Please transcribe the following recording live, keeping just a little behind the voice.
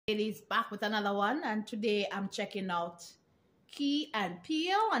Ladies, back with another one, and today I'm checking out Key and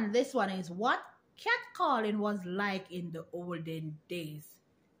Peele, and this one is what catcalling was like in the olden days.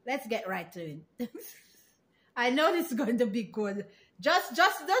 Let's get right to it. I know this is going to be good. Just the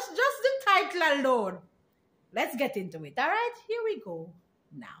title alone. Let's get into it. All right, here we go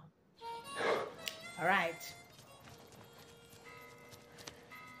now. All right.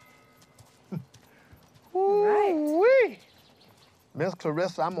 All right. Miss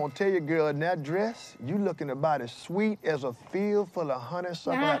Clarissa, I'm gonna tell you, girl, in that dress, you looking about as sweet as a field full of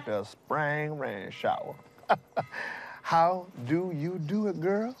honeysuckle after a spring rain shower. How do you do it,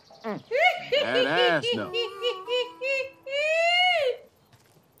 girl? That ass, though.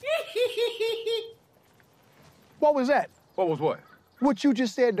 What was that? What was what? What you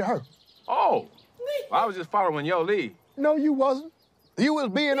just said to her. Oh, I was just following your lead. No, you wasn't. You was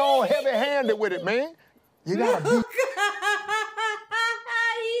being all heavy-handed with it, man. You gotta be...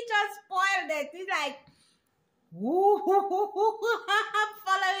 He just spoiled it. He's like, I'm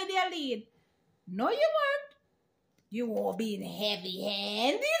following your lead. No, you weren't. You were being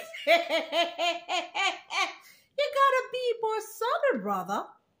heavy-handed. You gotta be more subtle, brother.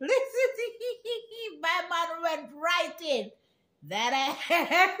 Listen, my man went right in. That ass.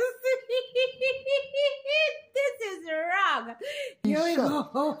 This is wrong. Here we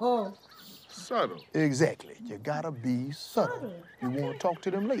go. Subtle. Exactly. You gotta be subtle. You wanna talk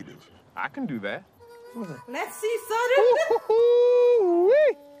to them ladies. I can do that. Let's see subtle.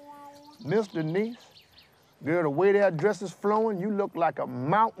 Miss Denise, girl, the way that dress is flowing, you look like a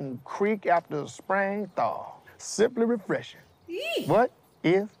mountain creek after a spring thaw. Simply refreshing. What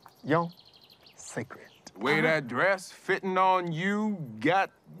is your secret? The way that dress fitting on you got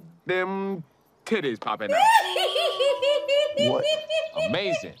them titties popping out. What?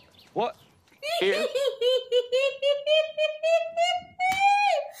 Amazing. What is...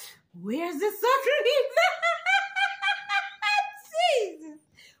 Where's the subtle in that? Jesus.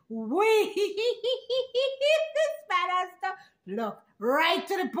 Wait. This man has to look right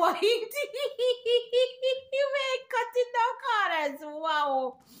to the point. You ain't cutting no corners.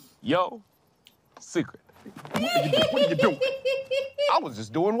 Wow. Yo, secret. What are you doing? I was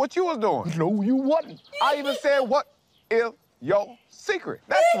just doing what you was doing. No, you wasn't. I even said, what is your secret?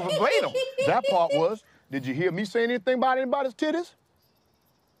 That's verbatim. That part was, did you hear me say anything about anybody's titties?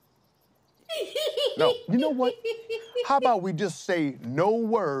 No. You know what? How about we just say no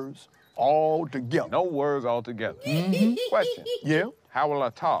words all together? No words altogether. Question. Yeah? How will I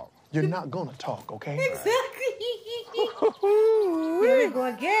talk? You're not gonna talk, okay? Exactly. Here we go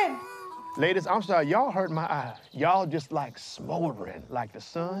again. Ladies, I'm sorry, y'all hurt my eye. Y'all just like smoldering like the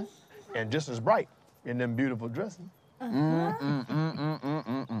sun and just as bright in them beautiful dresses.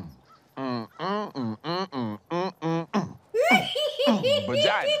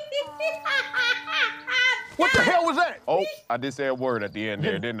 Vagina. What the hell was that? Oh, I did say a word at the end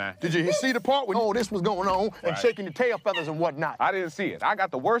there, didn't I? Did you see the part when all this was going on and shaking your tail feathers and whatnot? I didn't see it. I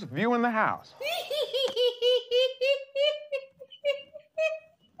got the worst view in the house.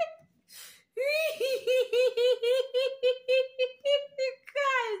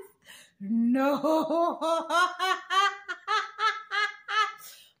 Guys, no.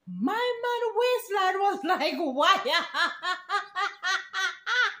 My man waistline was like wire.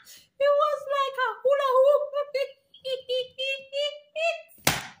 It was like a hula hoop.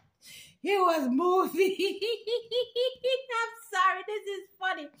 He was moving. I'm sorry, this is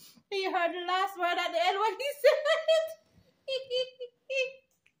funny. You heard the last word at the end when he said it.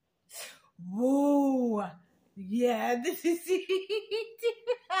 Whoa. Yeah, this is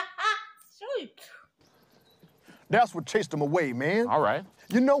sweet. That's what chased them away, man. All right.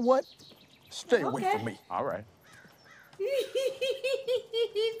 You know what? Stay away from me. All right.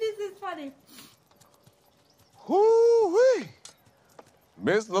 This is funny. Woo-wee.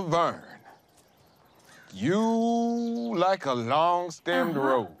 Miss Laverne, you like a long-stemmed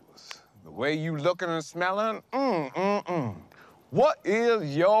rose. The way you looking and smelling, What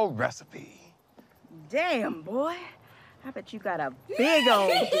is your recipe? Damn, boy. I bet you got a big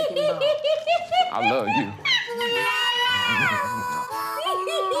old chicken bone. I love you.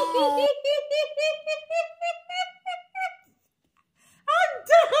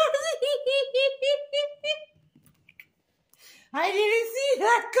 I didn't see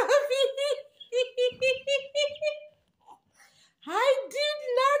that coming. I did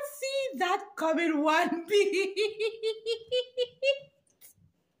not see that coming one bit.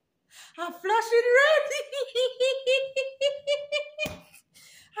 I'm flushing red.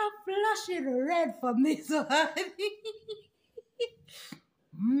 I'm flushing red from this one.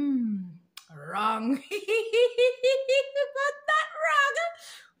 Wrong. But not wrong.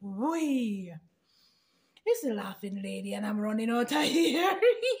 Wee. It's a laughing lady and I'm running out of here.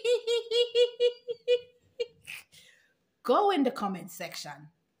 Go in the comment section.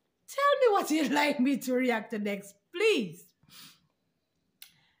 Tell me what you'd like me to react to next, please.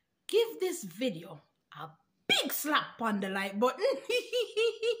 Give this video a big slap on the like button.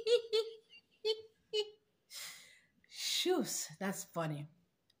 Shoes, that's funny.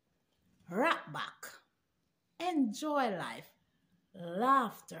 Right back. Enjoy life.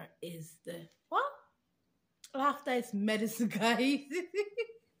 Laughter is the what? Laughter is medicine, guys.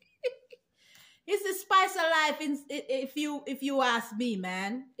 It's the spice of life. If you ask me,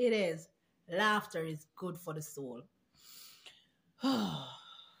 man, it is. Laughter is good for the soul.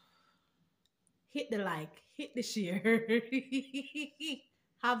 Hit the like, hit the share.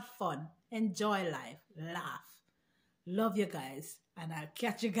 Have fun, enjoy life, laugh. Love you guys, and I'll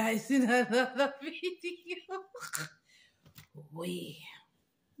catch you guys in another video. Bye.